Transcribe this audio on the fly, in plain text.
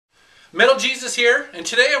Metal Jesus here, and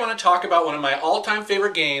today I want to talk about one of my all-time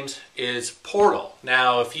favorite games is Portal.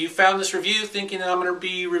 Now, if you found this review thinking that I'm going to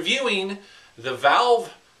be reviewing the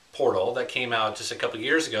Valve Portal that came out just a couple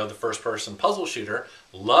years ago, the first-person puzzle shooter,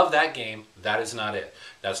 love that game. That is not it.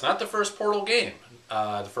 That's not the first Portal game.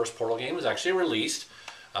 The first Portal game was actually released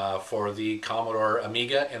for the Commodore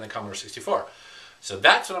Amiga and the Commodore 64. So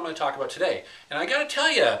that's what I'm going to talk about today. And I got to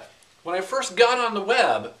tell you, when I first got on the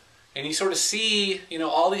web, and you sort of see,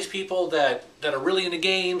 all these people that are really into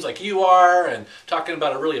games like you are and talking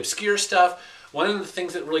about a really obscure stuff. One of the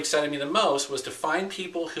things that really excited me the most was to find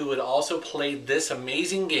people who had also played this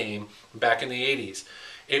amazing game back in the 80s.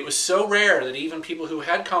 It was so rare that even people who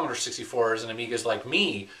had Commodore 64s and Amigas like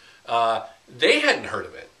me, they hadn't heard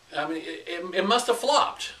of it. I mean, it must have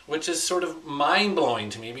flopped, which is sort of mind-blowing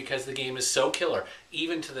to me because the game is so killer,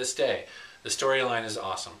 even to this day. The storyline is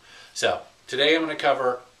awesome. So, today I'm going to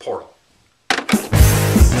cover Portal.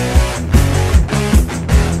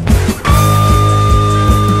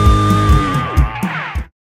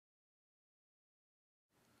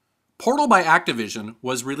 Portal by Activision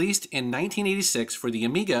was released in 1986 for the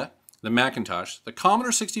Amiga, the Macintosh, the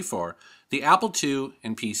Commodore 64, the Apple II,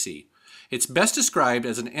 and PC. It's best described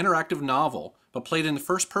as an interactive novel, but played in the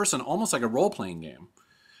first person almost like a role-playing game.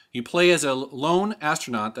 You play as a lone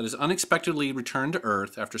astronaut that is unexpectedly returned to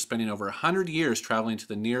Earth after spending over 100 years traveling to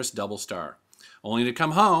the nearest double star, only to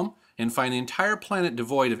come home and find the entire planet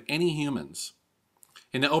devoid of any humans.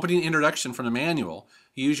 In the opening introduction from the manual,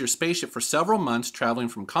 you use your spaceship for several months traveling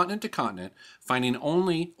from continent to continent, finding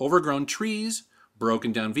only overgrown trees,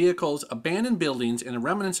 broken down vehicles, abandoned buildings, and the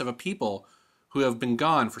remnants of a people who have been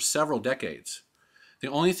gone for several decades. The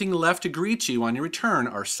only thing left to greet you on your return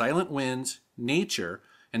are silent winds, nature,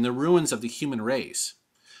 and the ruins of the human race.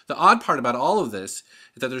 The odd part about all of this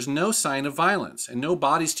is that there's no sign of violence and no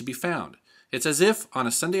bodies to be found. It's as if on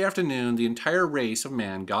a Sunday afternoon the entire race of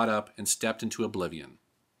man got up and stepped into oblivion.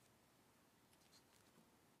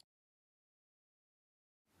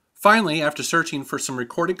 Finally, after searching for some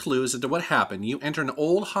recorded clues as to what happened, you enter an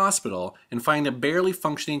old hospital and find a barely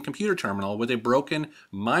functioning computer terminal with a broken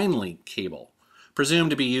mind link cable,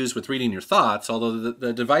 presumed to be used with reading your thoughts, although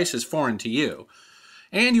the device is foreign to you.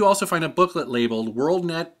 And you also find a booklet labeled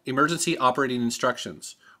WorldNet Emergency Operating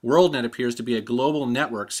Instructions. WorldNet appears to be a global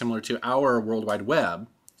network similar to our World Wide Web,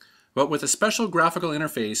 but with a special graphical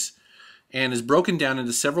interface and is broken down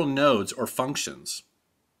into several nodes or functions.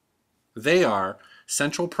 They are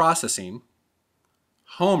Central Processing,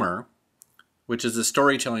 Homer, which is the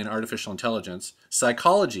storytelling artificial intelligence,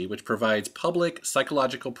 Psychology, which provides public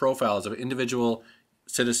psychological profiles of individual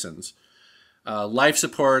citizens, Life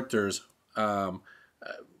Support, there's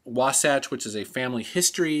Wasatch, which is a family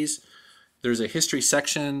histories. There's a history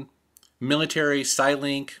section, military,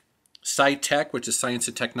 SciLink, SciTech, which is science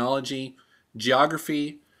and technology,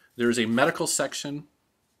 geography. There's a medical section.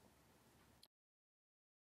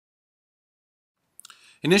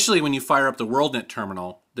 Initially, when you fire up the WorldNet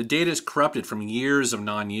terminal, the data is corrupted from years of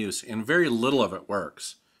non-use, and very little of it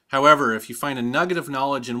works. However, if you find a nugget of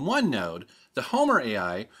knowledge in one node, the Homer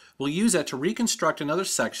AI will use that to reconstruct another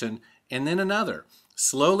section and then another,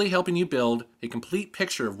 slowly helping you build a complete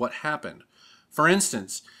picture of what happened. For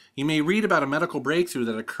instance, you may read about a medical breakthrough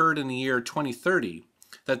that occurred in the year 2030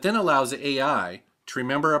 that then allows the AI to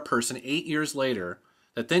remember a person 8 years later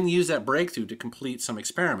that then use that breakthrough to complete some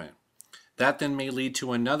experiment. That then may lead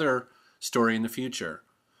to another story in the future.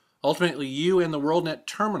 Ultimately, you and the WorldNet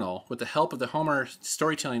terminal, with the help of the Homer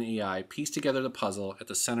storytelling AI, piece together the puzzle at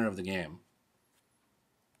the center of the game.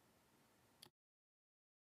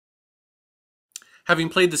 Having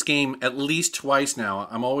played this game at least twice now,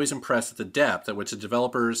 I'm always impressed at the depth at which the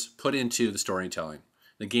developers put into the storytelling.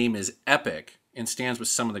 The game is epic and stands with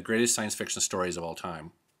some of the greatest science fiction stories of all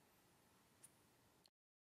time.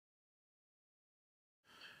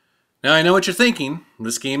 Now I know what you're thinking.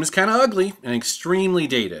 This game is kind of ugly and extremely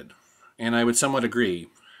dated, and I would somewhat agree.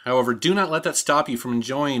 However, do not let that stop you from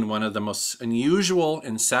enjoying one of the most unusual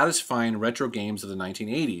and satisfying retro games of the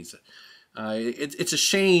 1980s. It's a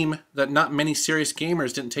shame that not many serious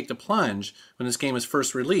gamers didn't take the plunge when this game was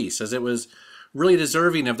first released, as it was really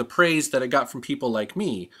deserving of the praise that it got from people like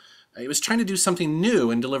me. It was trying to do something new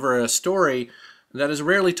and deliver a story that is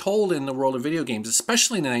rarely told in the world of video games,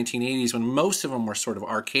 especially in the 1980s when most of them were sort of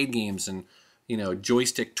arcade games and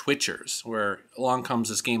joystick twitchers, where along comes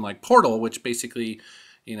this game like Portal, which basically,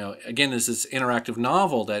 again, is this interactive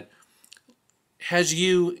novel that has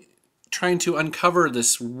you trying to uncover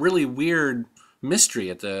this really weird mystery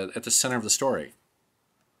at the center of the story.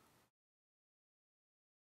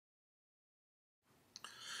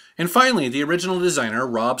 And finally, the original designer,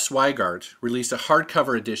 Rob Swigart, released a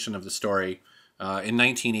hardcover edition of the story in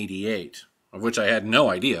 1988, of which I had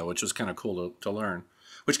no idea, which was kind of cool to learn,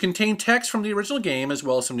 which contained text from the original game as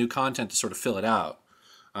well as some new content to sort of fill it out.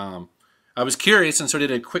 I was curious and so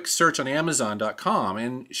did a quick search on Amazon.com,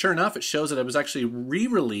 and sure enough, it shows that it was actually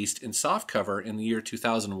re-released in softcover in the year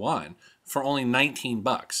 2001 for only 19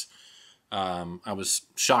 bucks. I was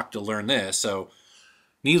shocked to learn this, so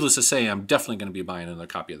needless to say, I'm definitely going to be buying another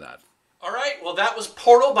copy of that. All right, well, that was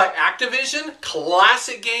Portal by Activision.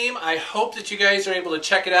 Classic game. I hope that you guys are able to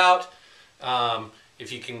check it out.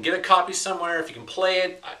 If you can get a copy somewhere, if you can play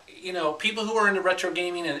it, you know, people who are into retro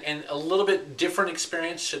gaming and a little bit different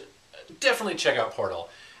experience should definitely check out Portal.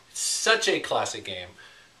 It's such a classic game.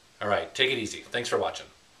 All right, take it easy. Thanks for watching.